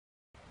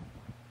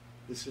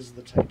This is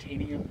the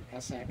Titanium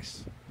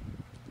SX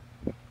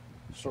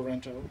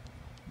Sorento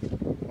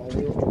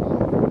all-wheel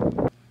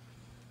drive.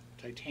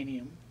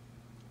 Titanium,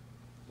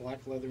 black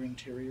leather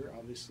interior,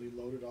 obviously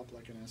loaded up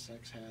like an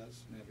SX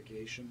has.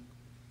 Navigation,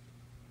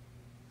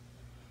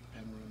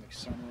 panoramic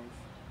sunroof.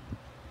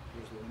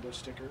 Here's the window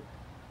sticker.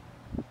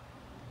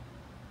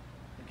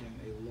 Again,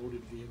 a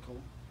loaded vehicle.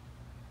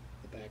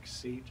 The back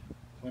seat,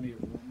 plenty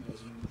of room.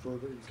 As an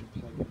inverter, you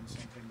can plug in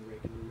something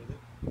regular with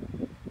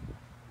it.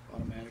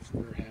 Automatic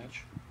rear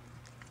hatch.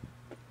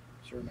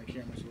 Sorry, my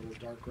camera's a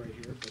little dark right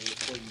here, but I was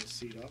pulling the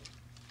seat up.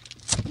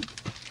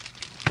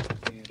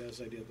 And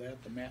as I did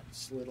that, the mat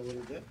slid a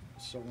little bit,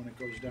 so when it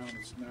goes down,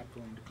 it's not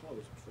going to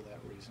close for that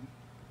reason,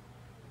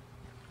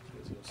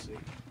 as you'll see.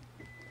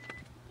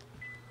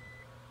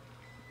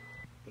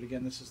 But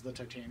again, this is the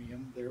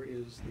titanium. There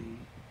is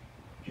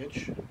the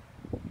hitch.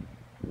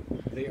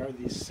 They are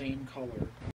the same color